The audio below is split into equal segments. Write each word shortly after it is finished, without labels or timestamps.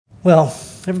Well,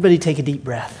 everybody take a deep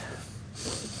breath.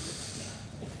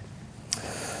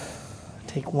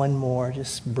 Take one more,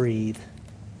 just breathe.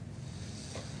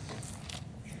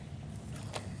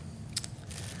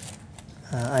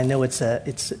 I know it's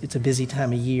a busy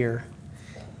time of year,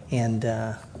 and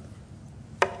I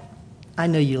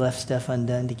know you left stuff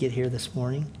undone to get here this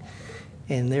morning,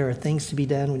 and there are things to be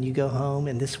done when you go home,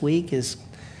 and this week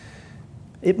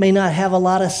it may not have a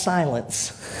lot of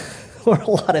silence or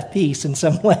a lot of peace in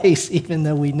some ways, even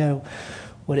though we know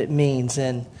what it means.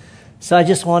 And so I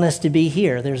just want us to be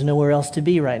here. There's nowhere else to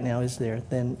be right now, is there,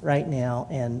 than right now,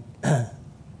 and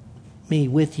me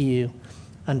with you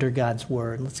under God's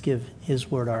Word. Let's give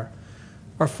His Word our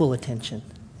full attention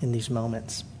in these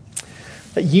moments.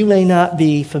 But you may not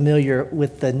be familiar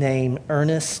with the name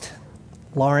Ernest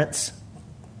Lawrence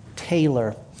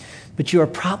Taylor, but you are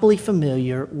probably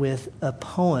familiar with a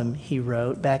poem he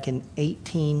wrote back in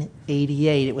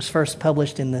 1888. It was first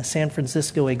published in the San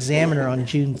Francisco Examiner on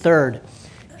June 3rd,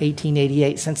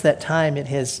 1888. Since that time, it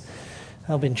has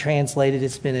been translated.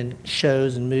 It's been in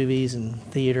shows and movies and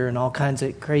theater and all kinds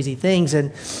of crazy things.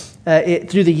 And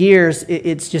through the years,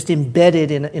 it's just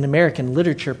embedded in American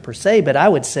literature per se, but I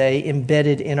would say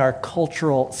embedded in our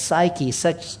cultural psyche,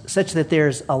 such that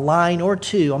there's a line or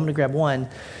two, I'm going to grab one,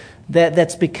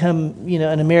 that's become,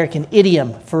 an American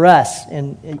idiom for us.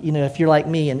 And, if you're like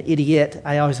me, an idiot,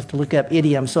 I always have to look up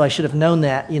idioms, so I should have known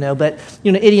that, But,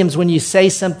 idioms, when you say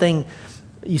something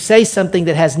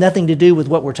that has nothing to do with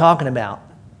what we're talking about,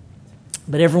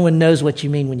 but everyone knows what you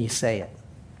mean when you say it.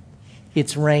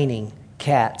 It's raining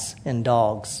cats and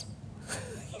dogs.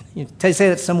 You say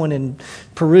that to someone in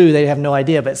Peru, they have no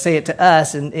idea, but say it to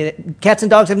us, and cats and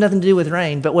dogs have nothing to do with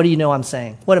rain, but what do you know I'm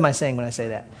saying? What am I saying when I say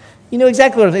that? You know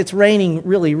exactly what it's raining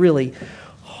really, really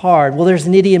hard. Well, there's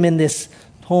an idiom in this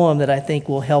poem that I think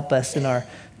will help us in our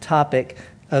topic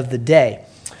of the day.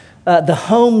 The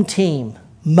home team,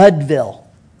 Mudville,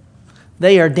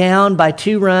 they are down by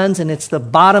 2 runs, and it's the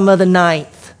bottom of the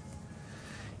 9th.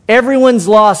 Everyone's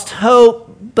lost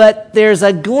hope, but there's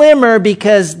a glimmer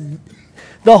because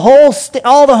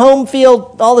all the home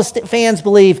field, all the fans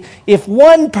believe, if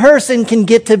one person can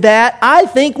get to bat, I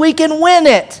think we can win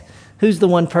it. Who's the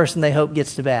one person they hope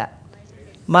gets to bat?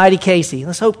 Mighty Casey.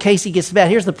 Let's hope Casey gets to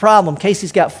bat. Here's the problem.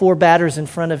 Casey's got 4 batters in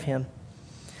front of him.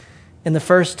 And the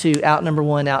first 2, out number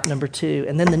 1, out number 2.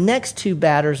 And then the next 2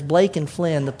 batters, Blake and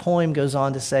Flynn, the poem goes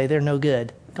on to say they're no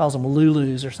good. It calls them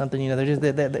Lulus or something. They're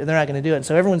not going to do it.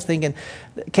 So everyone's thinking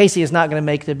Casey is not going to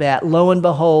make the bat. Lo and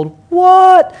behold,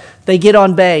 what? They get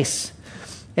on base.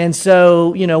 And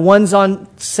so, one's on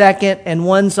second and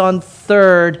one's on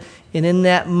third. And in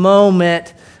that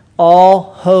moment, all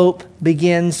hope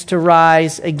begins to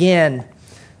rise again.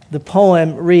 The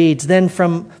poem reads, then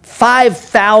from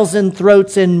 5,000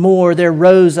 throats and more, there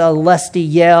rose a lusty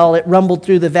yell. It rumbled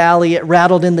through the valley, it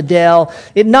rattled in the dell.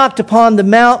 It knocked upon the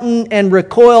mountain and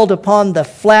recoiled upon the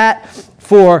flat.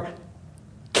 For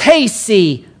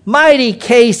Casey, mighty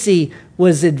Casey,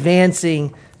 was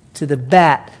advancing to the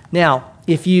bat. Now,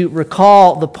 if you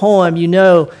recall the poem, you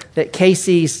know that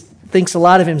Casey thinks a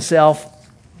lot of himself.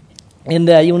 And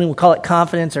you wouldn't even call it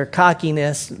confidence or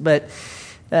cockiness, but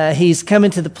he's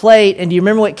coming to the plate, and do you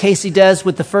remember what Casey does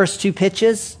with the first 2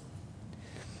 pitches?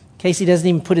 Casey doesn't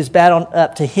even put his bat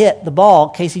up to hit the ball.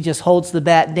 Casey just holds the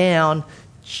bat down.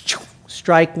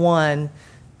 Strike 1,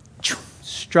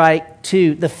 strike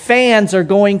 2. The fans are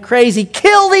going crazy.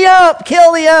 Kill the ump!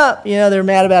 Kill the ump! They're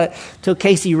mad about it. Until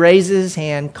Casey raises his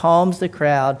hand, calms the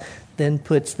crowd, then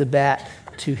puts the bat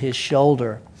to his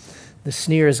shoulder. The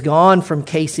sneer is gone from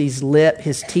Casey's lip.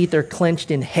 His teeth are clenched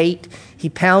in hate. He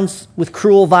pounds with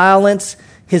cruel violence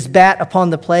his bat upon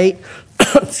the plate.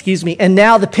 Excuse me. And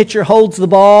now the pitcher holds the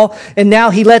ball, and now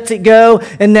he lets it go,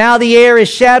 and now the air is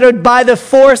shattered by the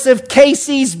force of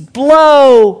Casey's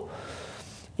blow.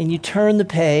 And you turn the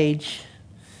page,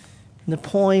 and the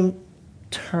poem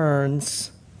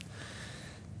turns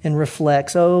and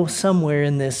reflects, somewhere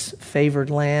in this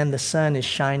favored land, the sun is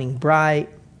shining bright.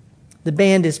 The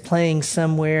band is playing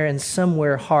somewhere, and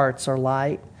somewhere hearts are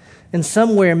light. And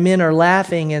somewhere men are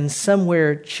laughing, and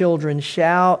somewhere children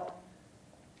shout.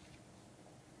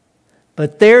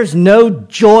 But there's no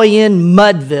joy in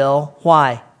Mudville.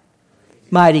 Why?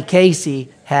 Mighty Casey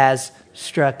has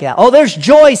struck out. There's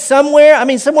joy somewhere.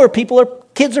 Somewhere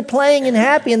kids are playing and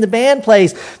happy, and the band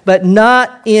plays, but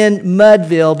not in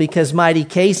Mudville because Mighty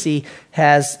Casey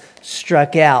has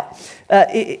struck out.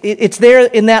 It's there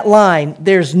in that line.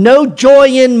 There's no joy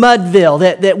in Mudville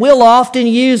that we'll often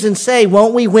use and say,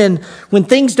 won't we, when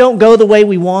things don't go the way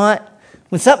we want,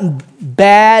 when something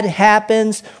bad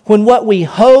happens, when what we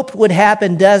hoped would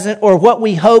happen doesn't, or what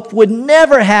we hoped would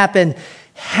never happen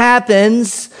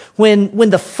happens when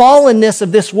the fallenness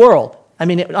of this world, I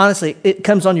mean, honestly, it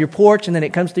comes on your porch and then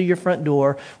it comes through your front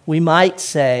door, we might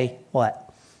say,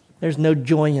 what? There's no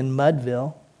joy in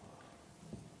Mudville.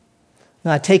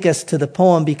 Now, I take us to the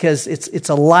poem because it's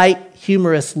a light,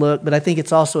 humorous look, but I think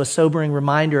it's also a sobering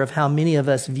reminder of how many of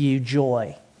us view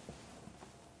joy,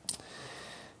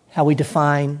 how we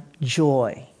define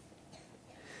joy.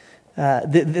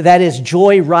 That is,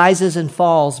 joy rises and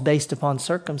falls based upon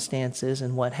circumstances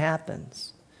and what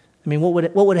happens. I mean, what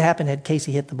would have happened had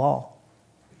Casey hit the ball?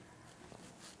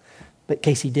 But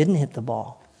Casey didn't hit the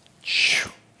ball.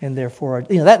 And therefore,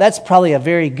 that's probably a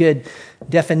very good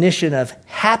definition of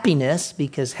happiness,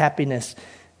 because happiness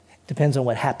depends on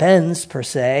what happens per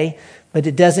se, but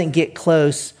it doesn't get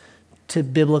close to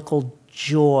biblical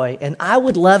joy. And I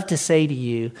would love to say to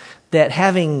you that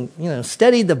having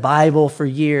studied the Bible for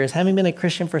years, having been a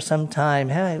Christian for some time,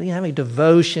 having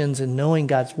devotions and knowing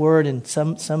God's Word in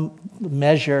some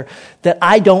measure, that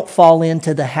I don't fall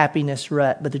into the happiness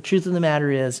rut. But the truth of the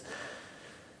matter is,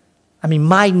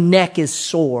 my neck is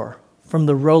sore from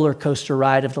the roller coaster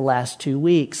ride of the last 2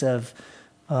 weeks of,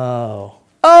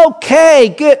 okay,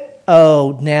 good.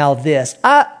 Oh, now this.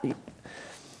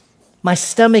 My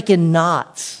stomach in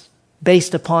knots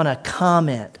based upon a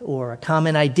comment or a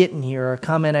comment I didn't hear or a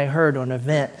comment I heard or an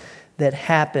event that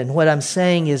happened. What I'm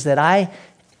saying is that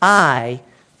I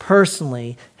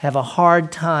personally have a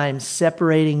hard time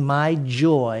separating my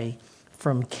joy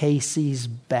from Casey's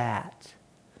bat.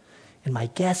 And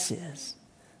my guess is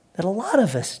that a lot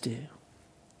of us do.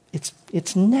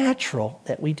 It's natural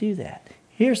that we do that.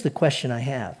 Here's the question I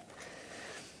have.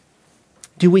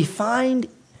 Do we find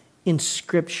in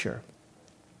Scripture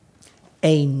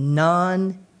a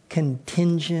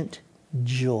non-contingent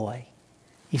joy?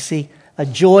 You see, a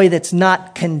joy that's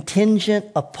not contingent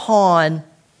upon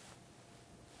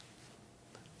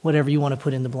whatever you want to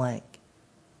put in the blank.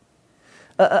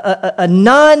 A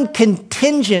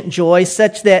non-contingent joy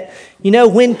such that,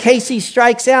 when Casey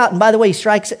strikes out, and by the way, he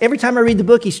strikes, every time I read the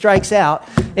book, he strikes out,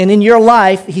 and in your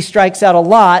life, he strikes out a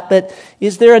lot, but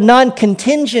is there a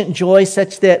non-contingent joy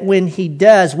such that when he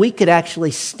does, we could actually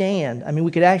stand?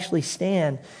 We could actually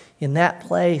stand in that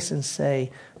place and say,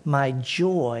 my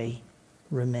joy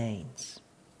remains.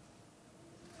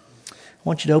 I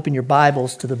want you to open your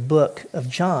Bibles to the book of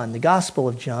John, the Gospel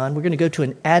of John. We're going to go to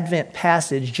an Advent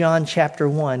passage, John chapter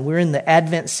 1. We're in the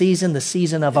Advent season, the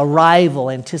season of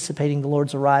arrival, anticipating the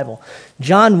Lord's arrival.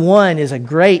 John 1 is a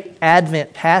great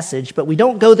Advent passage, but we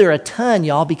don't go there a ton,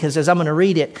 y'all, because as I'm going to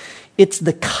read it, it's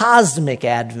the cosmic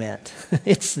Advent.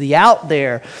 It's the out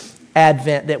there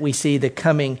Advent that we see, the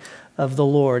coming of the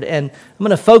Lord. And I'm going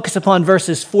to focus upon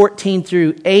verses 14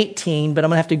 through 18, but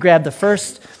I'm going to have to grab the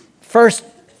first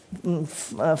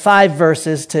 5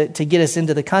 verses to get us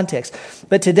into the context.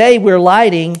 But today we're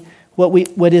lighting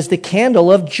what is the candle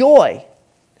of joy,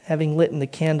 having lit the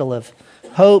candle of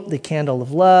hope, the candle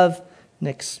of love.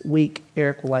 Next week,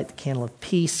 Eric will light the candle of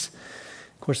peace.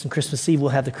 Of course, on Christmas Eve, we'll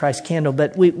have the Christ candle.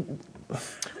 But we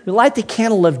light the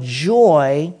candle of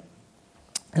joy,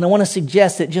 and I want to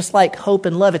suggest that just like hope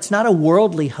and love, it's not a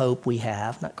worldly hope we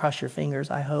have. Not cross your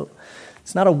fingers, I hope.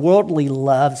 It's not a worldly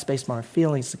love. It's based on our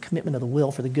feelings. It's a commitment of the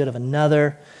will for the good of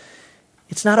another.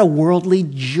 It's not a worldly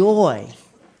joy.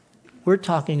 We're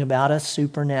talking about a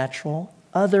supernatural,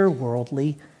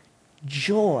 otherworldly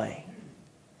joy.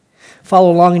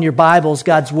 Follow along in your Bibles,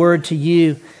 God's word to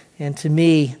you and to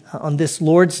me on this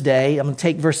Lord's Day. I'm going to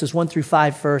take verses 1 through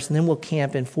 5 first, and then we'll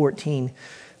camp in 14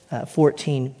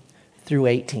 through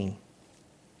 18.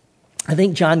 I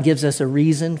think John gives us a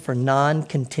reason for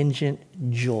non-contingent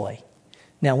joy.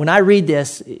 Now, when I read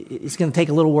this, it's going to take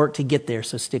a little work to get there,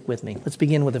 so stick with me. Let's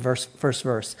begin with the first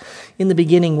verse. In the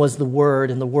beginning was the Word,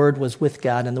 and the Word was with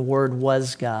God, and the Word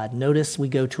was God. Notice we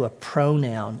go to a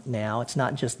pronoun now. It's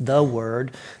not just the Word.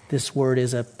 This Word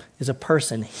is a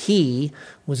person. He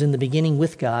was in the beginning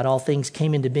with God. All things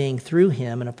came into being through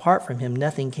Him, and apart from Him,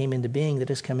 nothing came into being that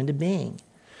has come into being.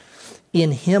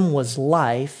 In Him was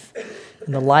life,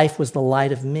 and the life was the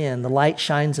light of men. The light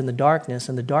shines in the darkness,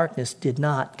 and the darkness did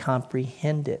not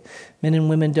comprehend it. Men and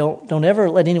women don't ever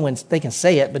let anyone, they can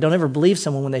say it, but don't ever believe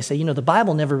someone when they say, the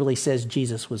Bible never really says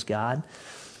Jesus was God.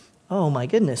 Oh my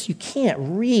goodness, you can't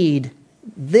read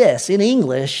this in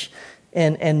English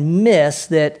and miss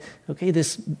that, okay,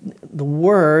 the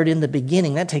Word in the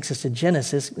beginning, that takes us to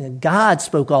Genesis. God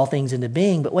spoke all things into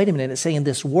being, but wait a minute, it's saying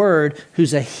this Word,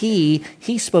 who's a He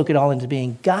spoke it all into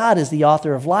being. God is the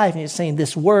author of life, and it's saying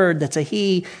this Word that's a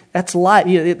He, that's life.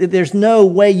 There's no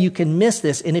way you can miss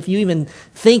this, and if you even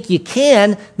think you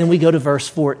can, then we go to verse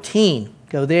 14.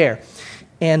 Go there.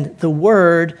 And the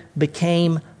Word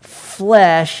became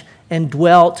flesh and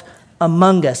dwelt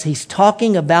among us. He's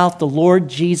talking about the Lord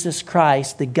Jesus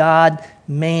Christ, the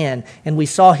God-man. And we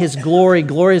saw his glory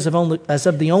as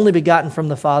of the only begotten from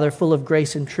the Father, full of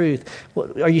grace and truth.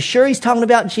 Well, are you sure he's talking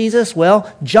about Jesus?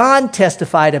 Well, John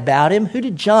testified about him. Who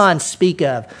did John speak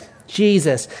of?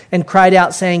 Jesus, and cried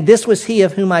out, saying, "This was he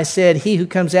of whom I said, he who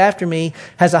comes after me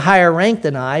has a higher rank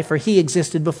than I, for he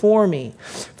existed before me.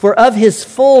 For of his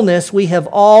fullness we have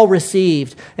all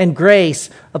received, and grace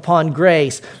upon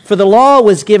grace. For the law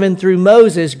was given through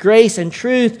Moses, grace and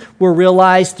truth were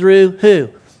realized through" who?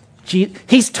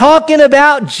 He's talking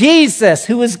about Jesus,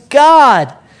 who is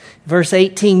God. Verse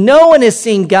 18, "No one has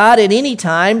seen God at any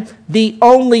time, the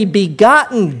only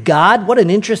begotten God." What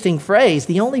an interesting phrase.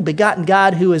 The only begotten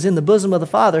God who is in the bosom of the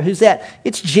Father. Who's that?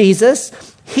 It's Jesus.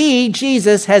 He,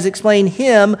 Jesus, has explained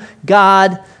him,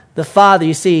 God the Father.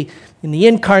 You see, in the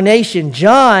incarnation,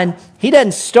 John, he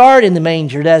doesn't start in the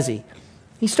manger, does he?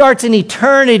 He starts in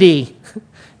eternity.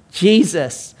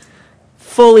 Jesus,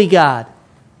 fully God,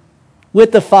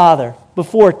 with the Father,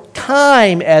 before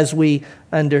time as we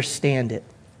understand it.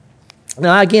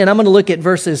 Now, again, I'm going to look at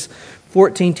verses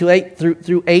 14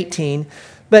 through 18.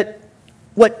 But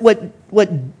what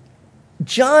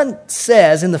John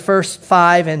says in the first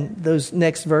 5 and those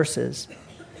next verses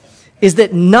is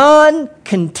that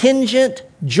non-contingent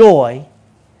joy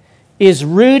is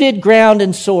rooted, ground,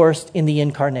 and sourced in the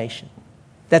incarnation.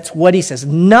 That's what he says.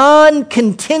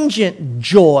 Non-contingent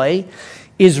joy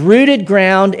is rooted,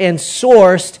 ground, and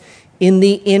sourced in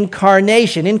the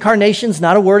incarnation. Incarnation's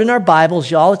not a word in our Bibles,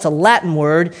 y'all. It's a Latin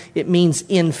word. It means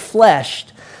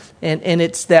infleshed. And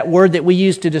it's that word that we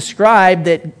use to describe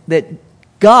that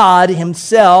God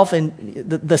himself and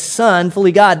the Son,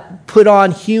 fully God, took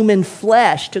on human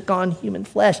flesh.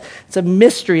 It's a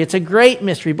mystery. It's a great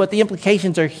mystery, but the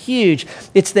implications are huge.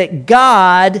 It's that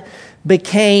God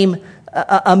became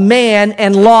a man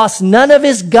and lost none of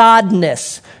his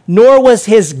godness, nor was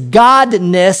his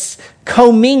godness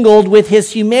commingled with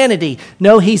his humanity.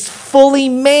 No, he's fully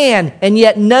man, and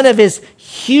yet none of his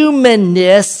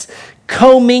humanness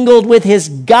commingled with his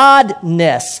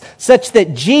godness, such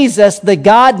that Jesus, the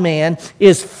God-man,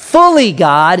 is fully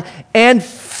God and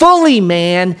fully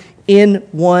man in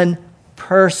one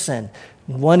person.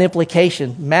 One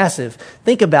implication, massive.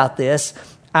 Think about this.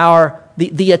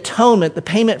 The atonement, the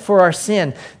payment for our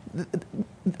sin.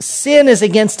 Sin is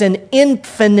against an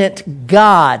infinite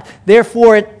God.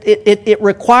 Therefore, it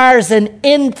requires an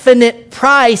infinite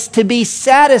price to be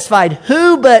satisfied.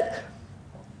 Who but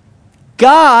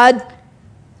God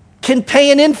can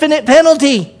pay an infinite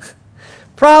penalty?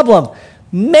 Problem.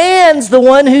 Man's the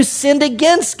one who sinned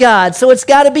against God. So it's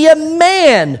got to be a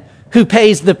man who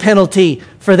pays the penalty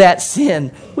for that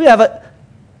sin. We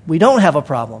don't have a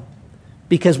problem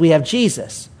because we have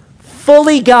Jesus.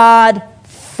 Fully God,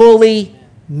 fully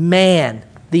man,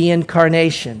 the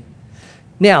incarnation.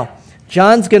 Now,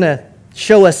 John's going to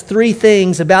show us 3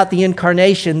 things about the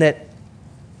incarnation that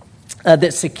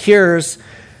secures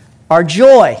our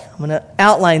joy. I'm going to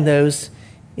outline those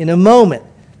in a moment.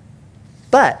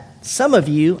 But some of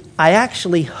you, I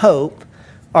actually hope,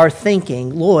 are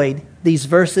thinking, Lloyd, these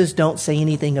verses don't say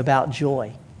anything about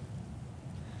joy.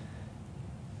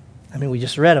 I mean, we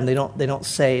just read them. It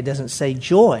doesn't say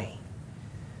joy.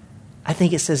 I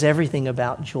think it says everything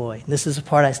about joy. This is the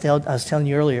part I was telling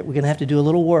you earlier. We're going to have to do a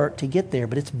little work to get there,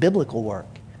 but it's biblical work.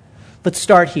 Let's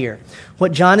start here.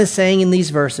 What John is saying in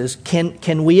these verses,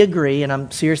 can we agree, and I'm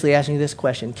seriously asking you this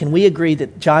question, can we agree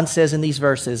that John says in these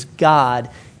verses, God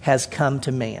has come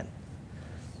to man?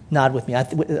 Nod with me.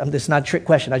 This is not a trick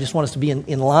question. I just want us to be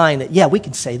in line that, yeah, we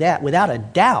can say that without a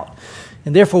doubt.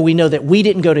 And therefore, we know that we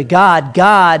didn't go to God.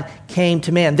 God came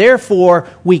to man. Therefore,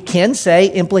 we can say,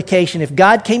 implication, if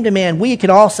God came to man, we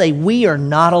can all say we are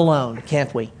not alone,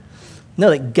 can't we? Know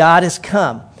that God has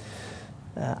come.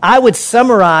 I would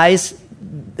summarize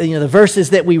the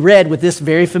verses that we read with this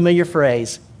very familiar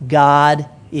phrase, God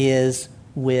is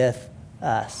with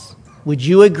us. Would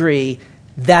you agree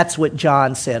that's what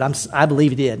John said? I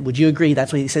believe he did. Would you agree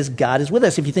that's what he says? God is with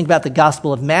us. If you think about the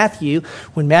Gospel of Matthew,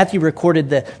 when Matthew recorded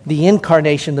the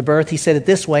incarnation, the birth, he said it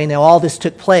this way, now all this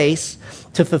took place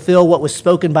to fulfill what was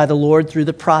spoken by the Lord through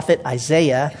the prophet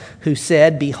Isaiah, who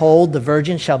said, Behold, the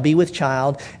virgin shall be with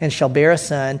child and shall bear a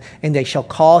son, and they shall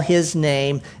call his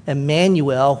name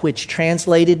Emmanuel, which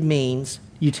translated means,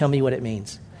 you tell me what it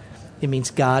means. It means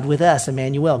God with us,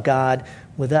 Emmanuel, God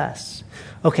with us.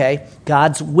 Okay,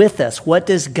 God's with us. What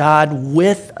does God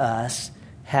with us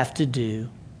have to do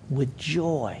with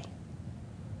joy?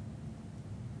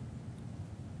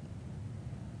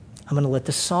 I'm going to let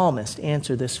the psalmist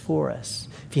answer this for us.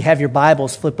 If you have your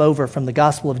Bibles, flip over from the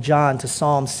Gospel of John to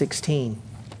Psalm 16.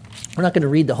 We're not going to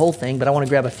read the whole thing, but I want to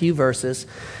grab a few verses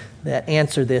that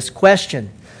answer this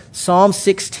question. Psalm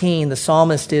 16, the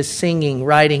psalmist is singing,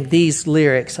 writing these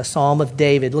lyrics, a psalm of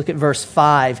David. Look at verse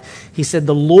 5. He said,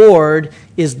 "The Lord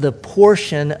is the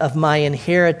portion of my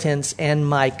inheritance and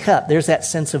my cup." There's that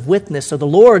sense of witness. So the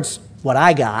Lord's what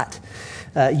I got.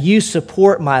 You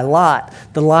support my lot.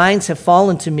 The lines have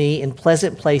fallen to me in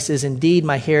pleasant places. Indeed,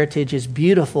 my heritage is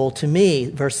beautiful to me.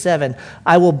 Verse 7,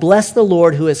 I will bless the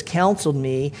Lord who has counseled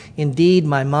me. Indeed,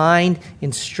 my mind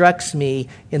instructs me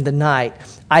in the night.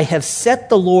 I have set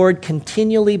the Lord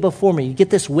continually before me. You get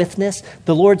this witness?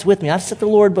 The Lord's with me. I've set the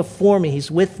Lord before me.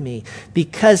 He's with me.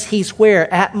 Because he's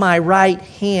where? At my right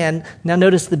hand. Now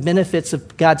notice the benefits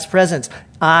of God's presence.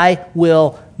 I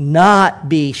will not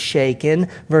be shaken.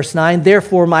 Verse 9,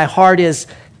 therefore my heart is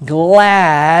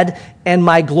glad and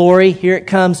my glory, here it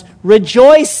comes,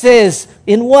 rejoices.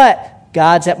 In what?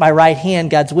 God's at my right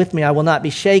hand. God's with me. I will not be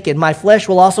shaken. My flesh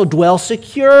will also dwell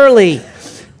securely.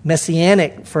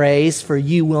 Messianic phrase, for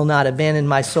you will not abandon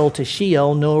my soul to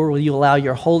Sheol, nor will you allow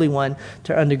your Holy One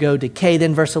to undergo decay.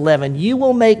 Then verse 11, you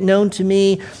will make known to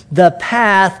me the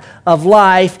path of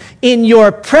life. In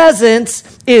your presence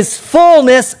is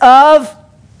fullness of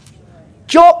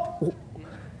joy.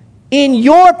 In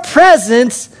your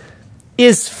presence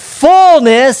is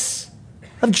fullness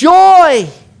of joy.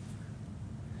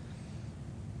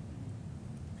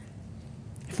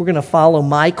 If we're going to follow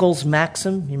Michael's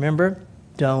maxim, you remember?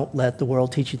 Don't let the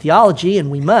world teach you theology,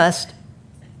 and we must,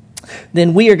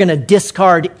 then we are going to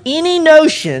discard any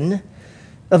notion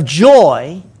of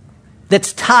joy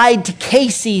that's tied to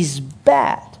Casey's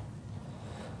bat.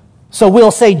 So we'll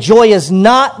say joy is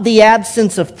not the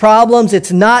absence of problems.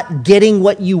 It's not getting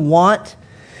what you want.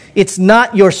 It's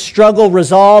not your struggle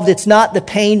resolved. It's not the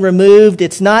pain removed.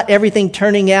 It's not everything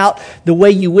turning out the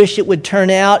way you wish it would turn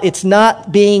out. It's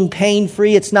not being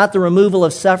pain-free. It's not the removal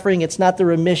of suffering. It's not the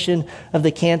remission of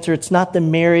the cancer. It's not the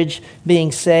marriage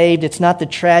being saved. It's not the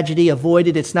tragedy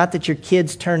avoided. It's not that your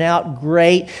kids turn out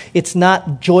great.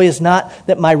 Joy is not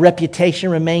that my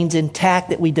reputation remains intact,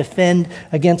 that we defend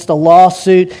against a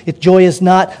lawsuit. Joy is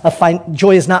not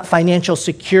financial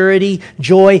security.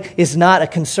 Joy is not a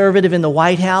conservative in the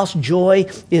White House. Joy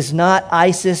is not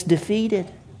ISIS defeated.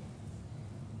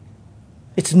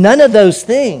 It's none of those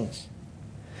things.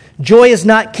 Joy is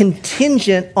not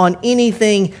contingent on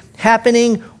anything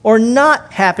happening or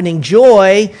not happening.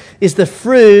 Joy is the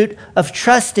fruit of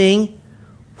trusting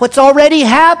what's already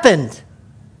happened.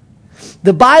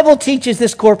 The Bible teaches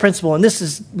this core principle, and this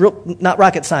is not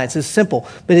rocket science, it's simple,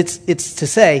 but it's to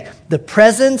say the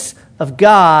presence of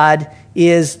God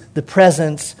is the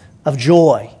presence of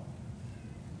joy.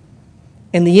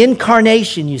 And the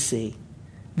incarnation, you see,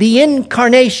 the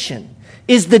incarnation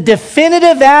is the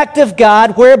definitive act of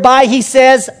God whereby he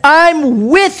says, I'm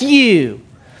with you.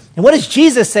 And what does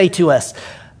Jesus say to us?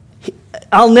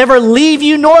 I'll never leave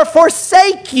you nor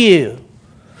forsake you.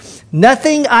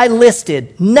 Nothing I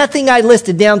listed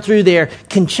down through there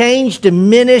can change,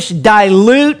 diminish,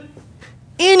 dilute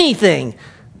anything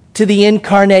to the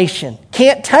incarnation.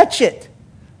 Can't touch it.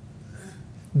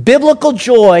 Biblical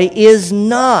joy is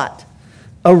not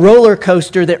a roller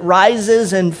coaster that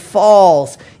rises and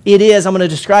falls. It is, I'm going to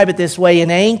describe it this way, an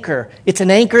anchor. It's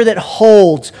an anchor that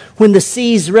holds when the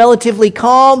sea is relatively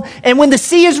calm and when the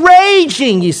sea is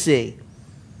raging, you see.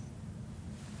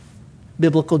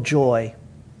 Biblical joy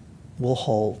will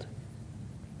hold.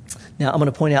 Now, I'm going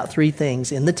to point out three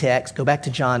things in the text. Go back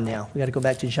to John now. We've got to go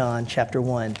back to John chapter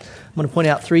 1. I'm going to point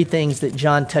out three things that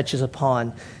John touches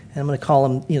upon. And I'm going to call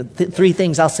them, three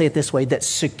things, I'll say it this way, that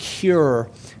secure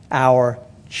our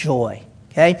joy.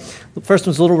 Okay? The first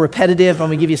one's a little repetitive. I'm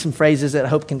going to give you some phrases that I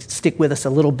hope can stick with us a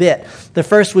little bit. The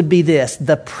first would be this,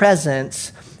 the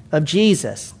presence of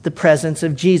Jesus. The presence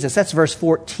of Jesus. That's verse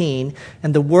 14.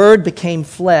 And the Word became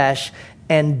flesh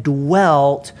and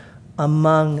dwelt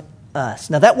among us.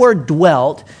 Now that word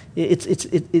dwelt,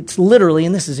 it's literally,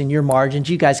 and this is in your margins,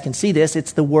 you guys can see this,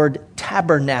 it's the word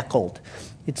tabernacled.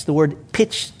 It's the word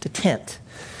pitched a tent.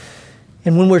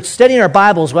 And when we're studying our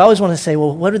Bibles, we always want to say,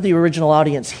 well, what did the original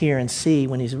audience hear and see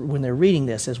when they're reading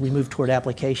this as we move toward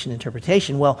application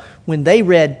interpretation? Well, when they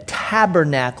read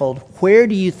tabernacled, where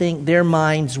do you think their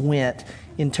minds went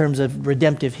in terms of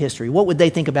redemptive history? What would they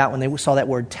think about when they saw that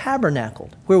word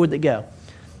tabernacled? Where would they go?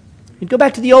 You'd go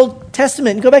back to the Old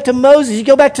Testament, and go back to Moses, you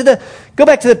go back to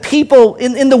the people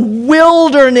in the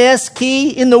wilderness,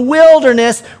 in the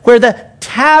wilderness where the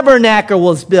tabernacle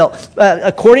was built.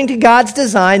 According to God's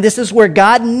design, this is where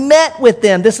God met with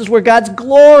them. This is where God's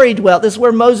glory dwelt. This is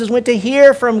where Moses went to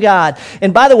hear from God.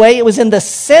 And by the way, it was in the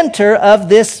center of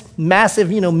this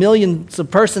massive, millions of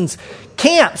persons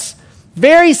camps.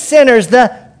 Very centers,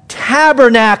 the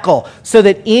tabernacle so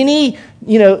that any,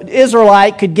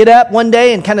 Israelite could get up one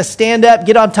day and kind of stand up,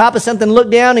 get on top of something, look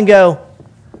down and go,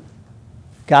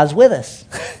 God's with us.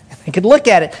 They could look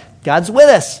at it. God's with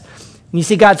us. And you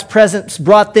see God's presence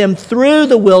brought them through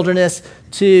the wilderness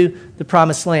to the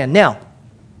promised land. Now,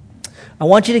 I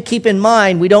want you to keep in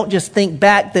mind, we don't just think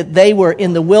back that they were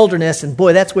in the wilderness and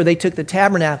boy, that's where they took the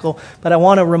tabernacle, but I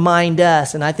want to remind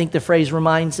us, and I think the phrase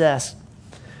reminds us,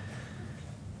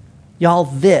 y'all,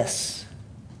 this,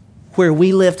 where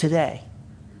we live today,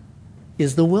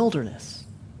 is the wilderness.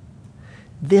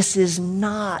 This is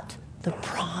not the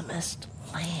promised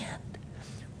land.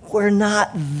 We're not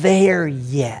there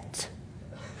yet.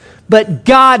 But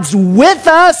God's with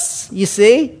us, you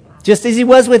see, just as he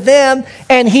was with them,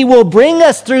 and he will bring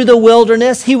us through the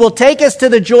wilderness. He will take us to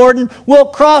the Jordan. We'll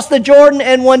cross the Jordan,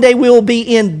 and one day we will be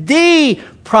in the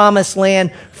promised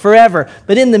land forever.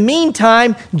 But in the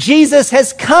meantime, Jesus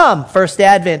has come, first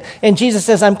Advent, and Jesus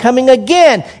says, I'm coming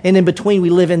again. And in between, we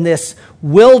live in this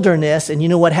wilderness, and you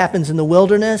know what happens in the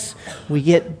wilderness? We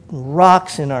get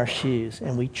rocks in our shoes,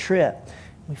 and we trip.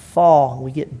 We fall,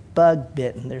 we get bug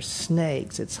bitten, there's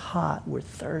snakes, it's hot, we're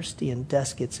thirsty, and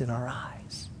dust gets in our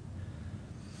eyes.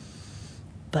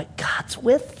 But God's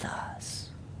with us.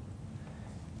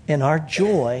 And our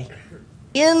joy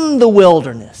in the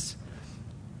wilderness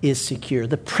is secure.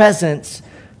 The presence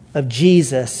of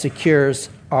Jesus secures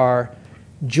our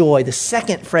joy. The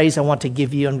second phrase I want to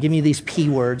give you, I'm giving you these P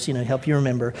words, help you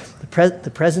remember.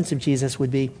 The presence of Jesus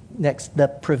would be next, the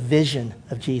provision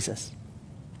of Jesus.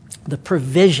 The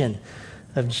provision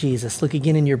of Jesus. Look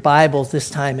again in your Bibles, this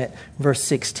time at verse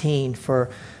 16. For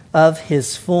of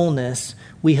his fullness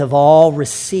we have all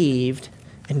received,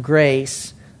 and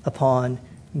grace upon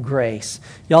grace.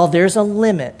 Y'all, there's a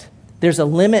limit. There's a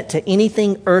limit to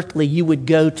anything earthly you would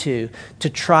go to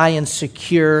try and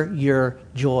secure your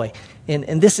joy.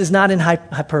 And this is not in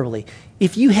hyperbole.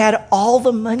 If you had all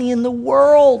the money in the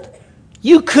world,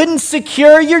 you couldn't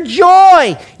secure your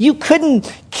joy. You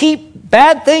couldn't keep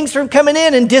bad things from coming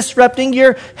in and disrupting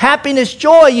your happiness,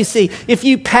 joy, you see. If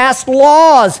you passed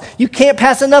laws, you can't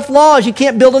pass enough laws. You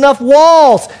can't build enough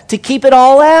walls to keep it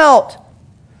all out.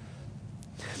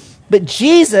 But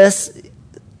Jesus,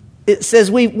 it says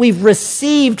we've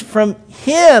received from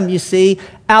him, you see,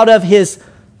 out of his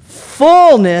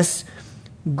fullness,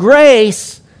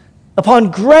 grace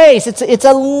upon grace. It's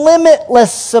a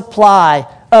limitless supply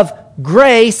of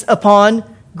grace upon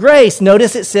grace.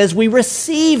 Notice it says we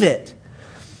receive it.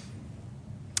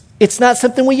 It's not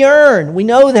something we earn. We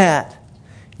know that.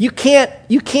 You can't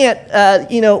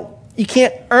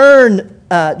earn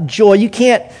joy. You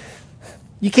can't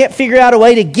figure out a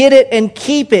way to get it and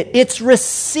keep it. It's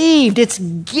received. It's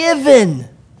given.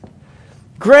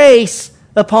 Grace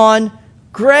upon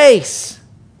grace.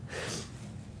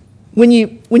 When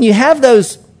you have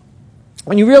those,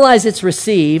 when you realize it's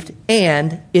received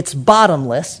and it's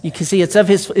bottomless, you can see it's of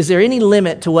his. Is there any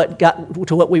limit to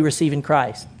what we receive in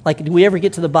Christ? Like, do we ever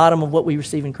get to the bottom of what we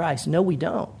receive in Christ? No, we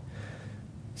don't.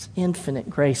 It's infinite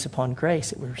grace upon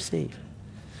grace that we receive.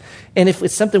 And if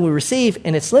it's something we receive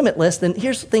and it's limitless, then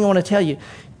here's the thing I want to tell you.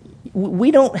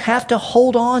 We don't have to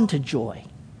hold on to joy.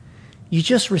 You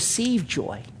just receive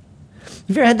joy. Have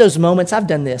you ever had those moments? I've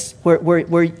done this where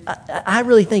I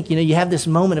really think, you have this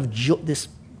moment of joy, this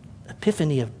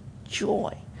epiphany of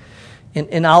joy. And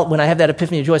when I have that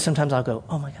epiphany of joy, sometimes I'll go,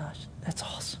 oh my gosh, that's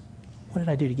awesome. What did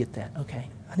I do to get that? Okay,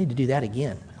 I need to do that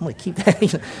again. I'm going to keep that.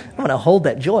 I'm going to hold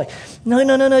that joy. No.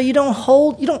 You don't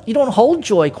hold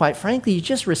joy, quite frankly. You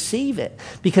just receive it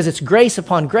because it's grace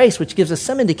upon grace, which gives us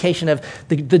some indication of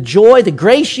the joy, the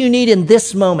grace you need in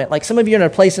this moment. Like some of you are in a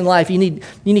place in life, you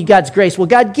need God's grace. Well,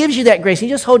 God gives you that grace. You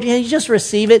just hold your hand, you just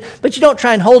receive it, but you don't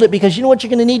try and hold it because you know what you're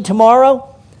going to need tomorrow?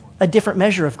 A different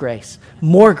measure of grace,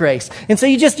 more grace. And so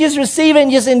you just receive it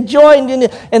and just enjoy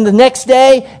it. And the next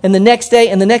day, and the next day,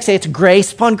 and the next day, it's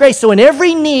grace upon grace. So in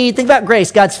every need, think about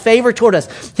grace, God's favor toward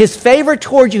us. His favor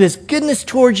toward you, his goodness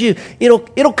toward you,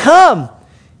 it'll come.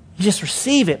 You just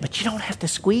receive it, but you don't have to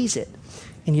squeeze it.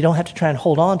 And you don't have to try and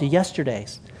hold on to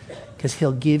yesterday's because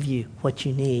he'll give you what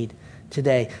you need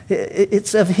today.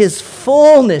 It's of his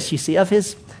fullness, you see, of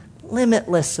his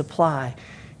limitless supply,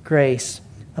 grace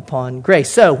upon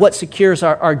grace. So what secures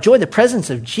our joy? The presence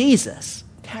of Jesus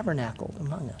tabernacled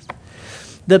among us.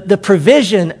 The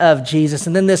provision of Jesus.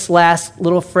 And then this last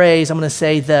little phrase, I'm going to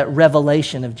say the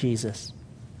revelation of Jesus.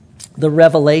 The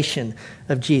revelation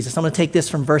of Jesus. I'm going to take this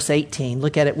from verse 18.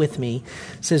 Look at it with me.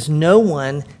 It says, no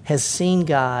one has seen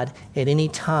God at any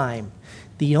time.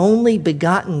 The only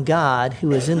begotten God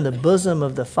who is in the bosom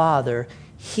of the Father,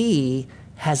 he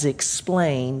has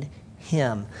explained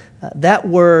him. That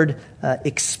word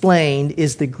explained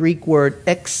is the Greek word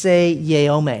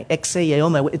exegeome.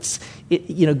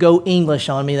 Exegeome. Go English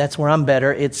on me. That's where I'm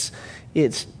better. It's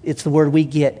the word we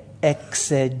get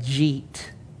exegete.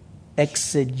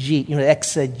 Exegete.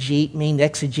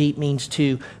 Exegete means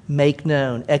to make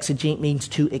known. Exegete means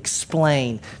to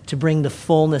explain, to bring the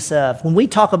fullness of. When we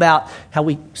talk about how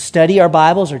we study our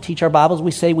Bibles or teach our Bibles, we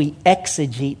say we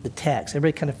exegete the text.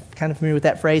 Everybody kind of familiar with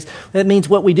that phrase? That means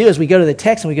what we do is we go to the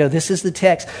text and we go, this is the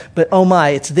text, but oh my,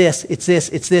 it's this, it's this,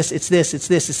 it's this, it's this, it's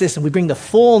this, it's this, and we bring the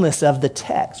fullness of the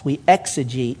text. We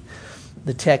exegete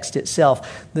the text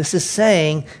itself. This is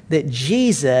saying that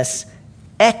Jesus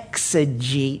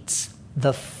exegetes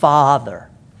the Father.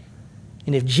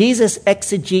 And if Jesus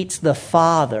exegetes the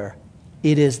Father,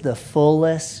 it is the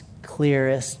fullest,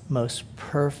 clearest, most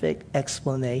perfect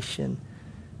explanation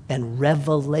and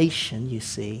revelation, you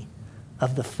see,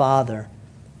 of the Father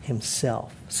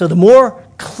himself. So the more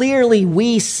clearly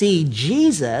we see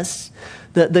Jesus,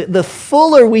 the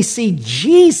fuller we see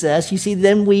Jesus, you see,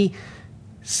 then we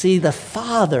see the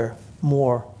Father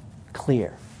more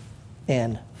clear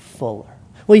and fuller.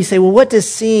 Well, you say, well, what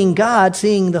does seeing God,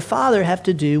 seeing the Father, have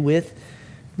to do with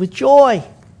joy?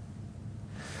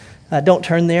 Don't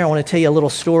turn there. I want to tell you a little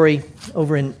story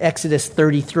over in Exodus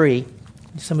 33.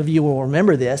 Some of you will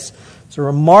remember this. It's a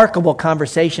remarkable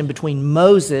conversation between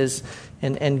Moses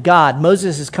and God.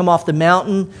 Moses has come off the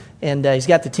mountain, and he's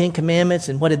got the Ten Commandments,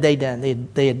 and what had they done?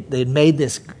 They had made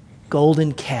this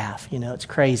golden calf. It's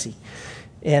crazy.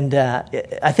 And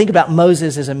I think about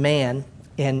Moses as a man,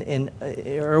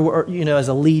 or as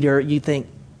a leader. You think,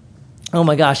 oh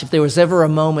my gosh, if there was ever a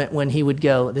moment when he would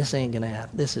go, this ain't going to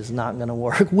happen. This is not going to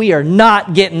work. We are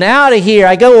not getting out of here.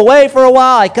 I go away for a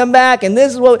while. I come back, and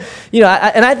this is what,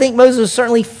 and I think Moses is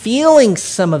certainly feeling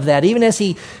some of that, even as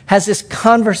he has this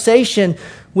conversation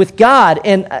with God.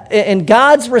 And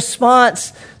God's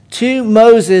response to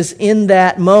Moses in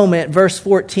that moment, verse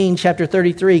 14, chapter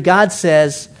 33, God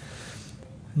says,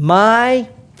 my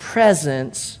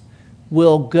presence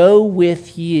will go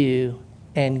with you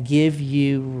and give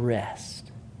you rest.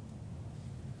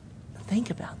 Think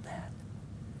about that.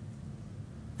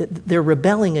 They're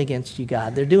rebelling against you,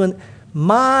 God. They're doing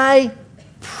my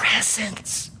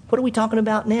presence. What are we talking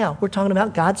about now? We're talking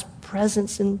about God's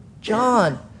presence in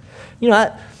John.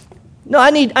 I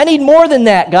need more than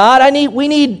that, God. I need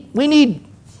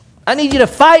you to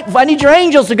fight. I need your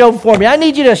angels to go before me. I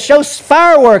need you to show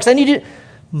fireworks.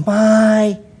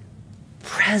 My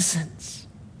presence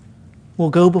will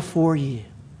go before you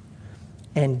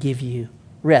and give you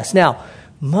rest. Now,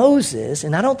 Moses,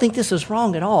 and I don't think this is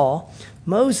wrong at all,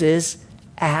 Moses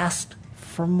asked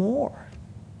for more.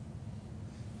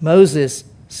 Moses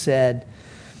said,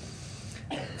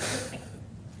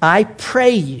 I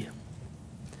pray you,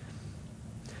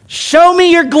 show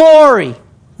me your glory.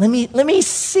 Let me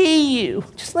see you.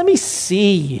 Just let me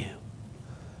see you.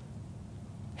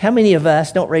 How many of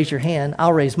us, don't raise your hand,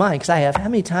 I'll raise mine because I have. How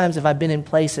many times have I been in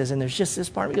places and there's just this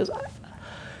part of me goes,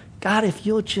 God, if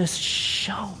you'll just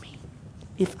show me,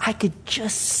 if I could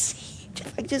just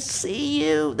see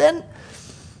you, then.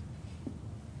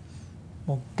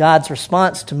 Well, God's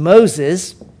response to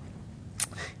Moses,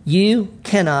 you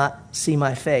cannot see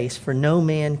my face, for no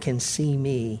man can see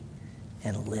me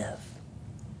and live.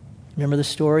 Remember the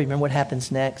story? Remember what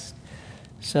happens next?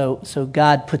 So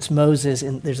God puts Moses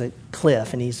in, there's a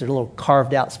cliff, and there's a little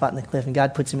carved out spot in the cliff, and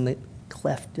God puts him in the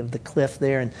cleft of the cliff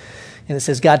there, and it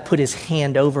says God put his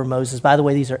hand over Moses. By the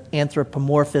way, these are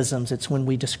anthropomorphisms. It's when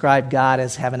we describe God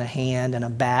as having a hand and a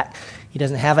back. He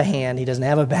doesn't have a hand, he doesn't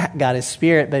have a back, God is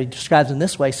spirit, but he describes him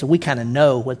this way, so we kind of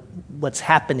know what's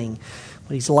happening,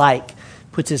 what he's like.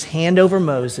 Puts his hand over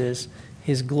Moses,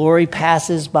 his glory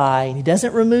passes by, and he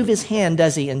doesn't remove his hand,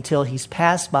 does he, until he's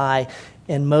passed by,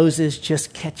 and Moses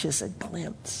just catches a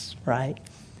glimpse, right,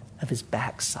 of his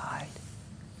backside.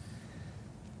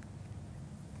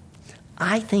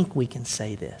 I think we can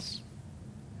say this,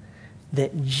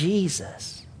 that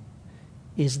Jesus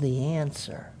is the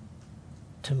answer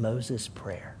to Moses'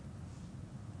 prayer.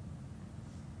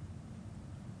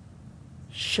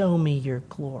 Show me your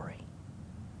glory,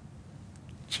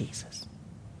 Jesus.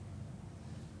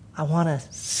 I want to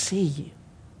see you,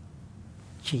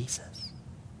 Jesus.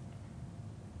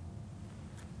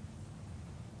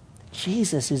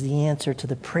 Jesus is the answer to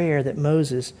the prayer that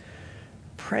Moses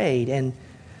prayed. And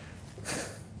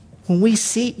when we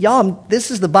see, y'all, this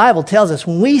is the Bible tells us,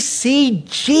 when we see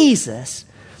Jesus,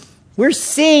 we're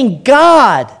seeing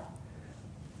God.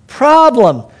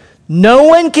 Problem, no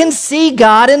one can see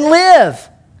God and live.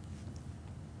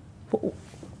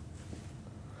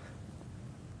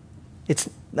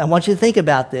 I want you to think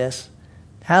about this.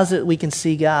 How's it we can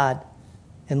see God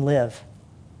and live?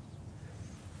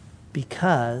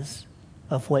 Because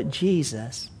of what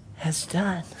Jesus has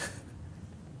done.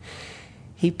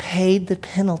 He paid the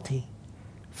penalty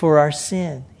for our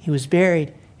sin. He was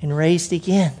buried and raised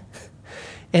again.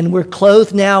 And we're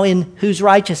clothed now in whose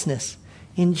righteousness?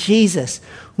 In Jesus.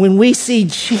 When we see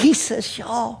Jesus,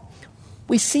 y'all,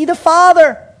 we see the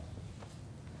Father.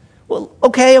 Well,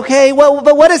 okay. Well,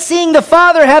 but what does seeing the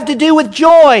Father have to do with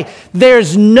joy?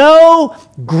 There's no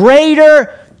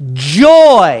greater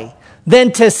joy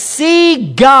than to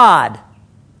see God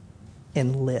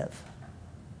and live.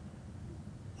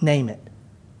 Name it.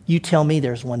 You tell me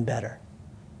there's one better.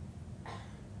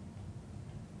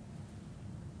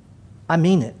 I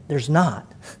mean it. There's not.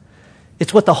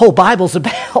 It's what the whole Bible's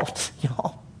about,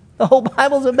 y'all. The whole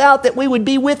Bible's about that we would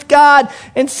be with God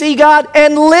and see God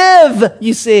and live,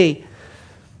 you see.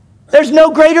 There's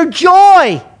no greater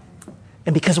joy.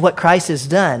 And because of what Christ has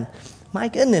done, my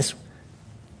goodness,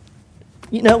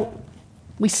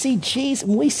 we see Jesus.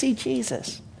 When we see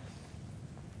Jesus,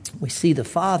 we see the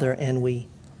Father and we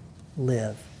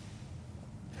live.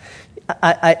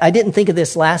 I didn't think of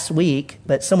this last week,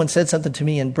 but someone said something to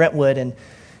me in Brentwood, and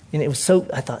it was so,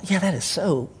 I thought, yeah,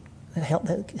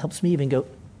 that helps me even get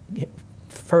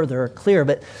further or clearer.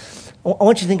 But I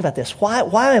want you to think about this.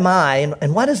 Why am I,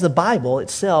 and why does the Bible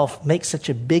itself make such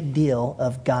a big deal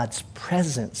of God's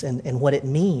presence and what it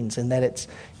means, and that it's,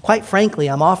 quite frankly,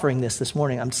 I'm offering this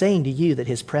morning. I'm saying to you that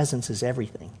His presence is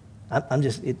everything.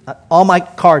 All my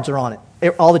cards are on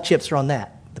it. All the chips are on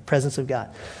that, the presence of God.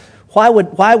 Why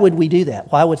would we do that?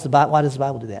 Why does the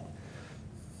Bible do that?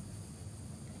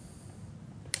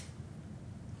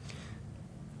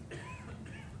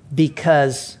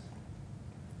 Because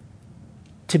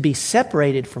to be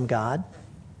separated from God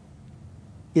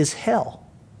is hell.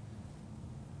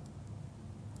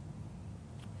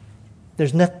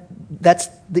 That's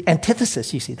the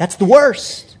antithesis, you see. That's the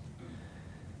worst.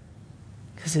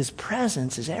 Because His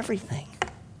presence is everything.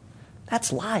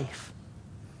 That's life.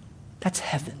 That's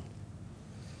heaven.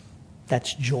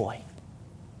 That's joy.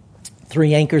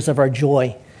 3 anchors of our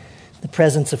joy. The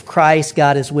presence of Christ,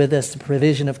 God is with us. The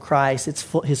provision of Christ, it's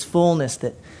His fullness,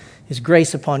 that His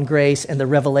grace upon grace, and the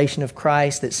revelation of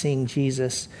Christ, that seeing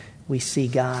Jesus, we see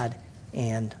God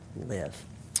and live.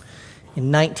 In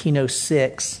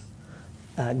 1906,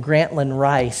 Grantland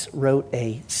Rice wrote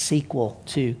a sequel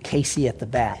to Casey at the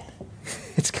Bat.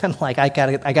 It's kind of like, I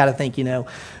gotta think,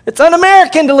 it's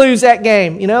un-American to lose that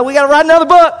game. We got to write another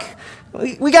book.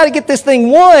 We got to get this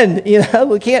thing won.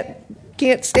 We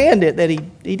can't stand it that he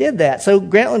did that. So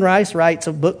Grantland Rice writes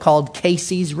a book called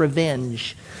Casey's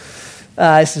Revenge.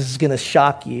 This is going to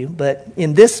shock you, but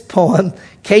in this poem,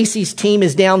 Casey's team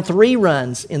is down 3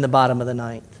 runs in the bottom of the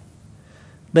 9th.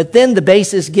 But then the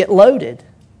bases get loaded.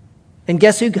 And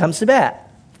guess who comes to bat?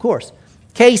 Of course,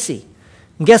 Casey.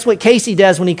 And guess what Casey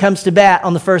does when he comes to bat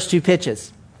on the first 2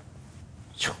 pitches?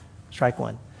 Strike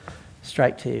 1,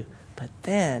 strike 2. But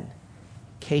then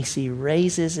Casey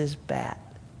raises his bat.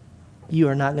 You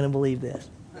are not going to believe this.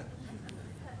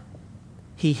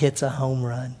 He hits a home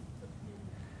run.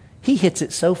 He hits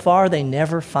it so far they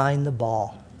never find the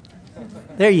ball.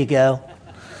 There you go.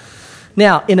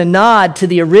 Now, in a nod to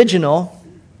the original,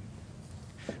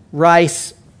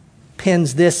 Rice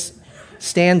pens this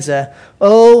stanza.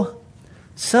 Oh,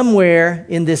 somewhere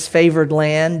in this favored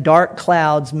land, dark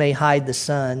clouds may hide the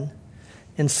sun,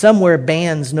 and somewhere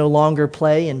bands no longer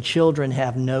play and children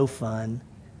have no fun.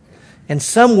 And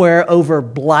somewhere over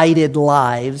blighted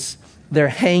lives there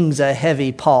hangs a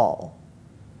heavy pall.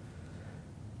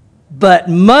 But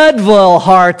Mudville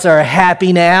hearts are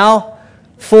happy now,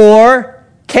 for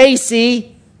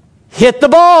Casey hit the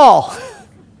ball.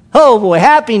 Oh boy,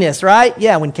 happiness, right?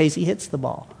 Yeah, when Casey hits the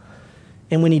ball.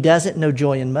 And when he doesn't, no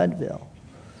joy in Mudville.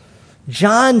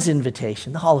 John's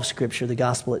invitation, the Hall of Scripture, the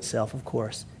gospel itself, of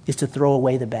course, is to throw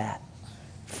away the bat.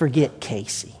 Forget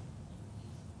Casey.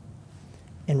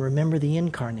 And remember the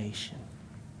incarnation.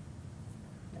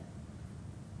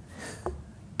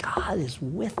 God is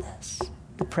with us.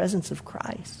 The presence of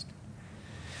Christ.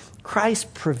 Christ's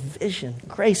provision,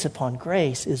 grace upon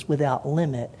grace, is without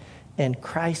limit. And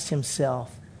Christ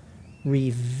Himself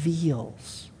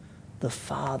reveals the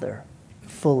Father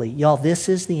fully. Y'all, this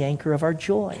is the anchor of our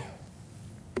joy.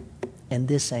 And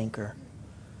this anchor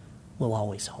will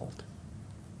always hold.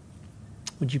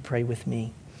 Would you pray with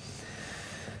me?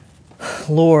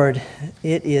 Lord,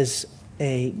 it is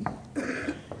a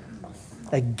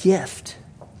gift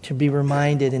to be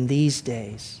reminded in these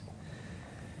days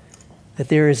that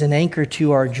there is an anchor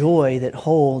to our joy that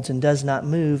holds and does not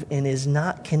move and is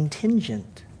not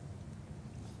contingent.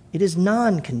 It is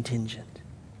non-contingent.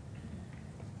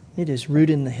 It is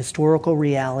rooted in the historical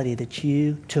reality that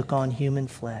you took on human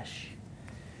flesh.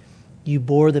 You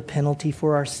bore the penalty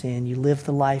for our sin. You lived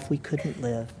the life we couldn't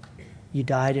live. You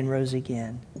died and rose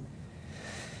again.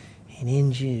 And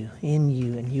in you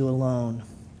and you alone,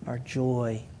 our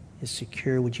joy is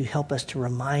secure. Would you help us to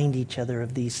remind each other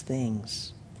of these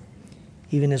things?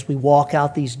 Even as we walk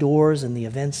out these doors and the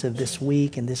events of this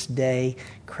week and this day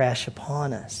crash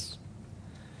upon us.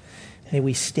 May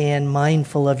we stand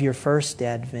mindful of your first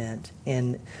advent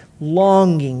and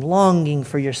longing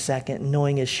for your second,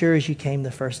 knowing as sure as you came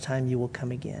the first time, you will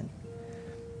come again.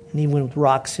 And even with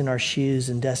rocks in our shoes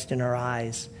and dust in our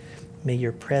eyes, may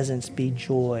your presence be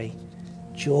joy,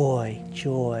 joy,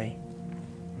 joy.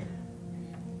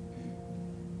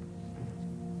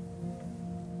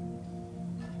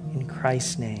 In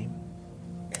Christ's name,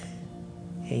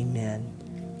 amen.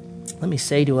 Let me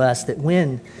say to us that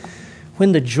when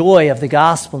the joy of the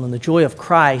gospel and the joy of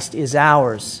Christ is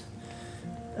ours,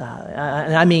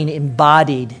 and I mean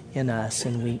embodied in us,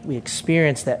 and we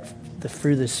experience that the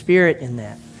fruit of the Spirit in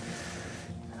that,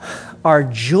 our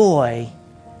joy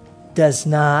does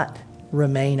not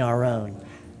remain our own.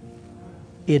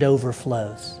 It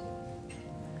overflows.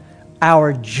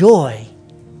 Our joy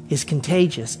is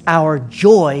contagious. Our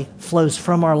joy flows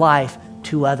from our life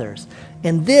to others.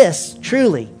 And this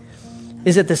truly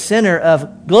is at the center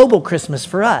of global Christmas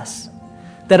for us.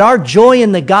 That our joy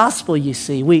in the gospel, you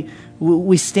see,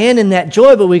 we stand in that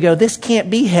joy, but we go, this can't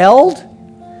be held.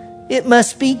 It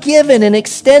must be given and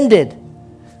extended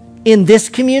in this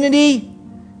community,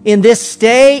 in this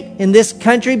state, in this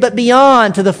country, but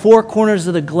beyond to the four corners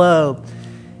of the globe.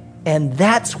 And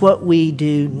that's what we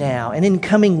do now. And in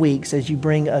coming weeks, as you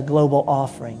bring a global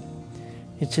offering,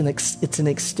 it's an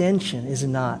extension, is it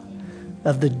not,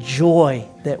 of the joy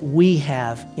that we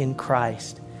have in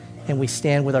Christ. And we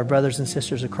stand with our brothers and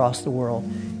sisters across the world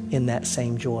in that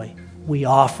same joy. We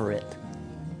offer it.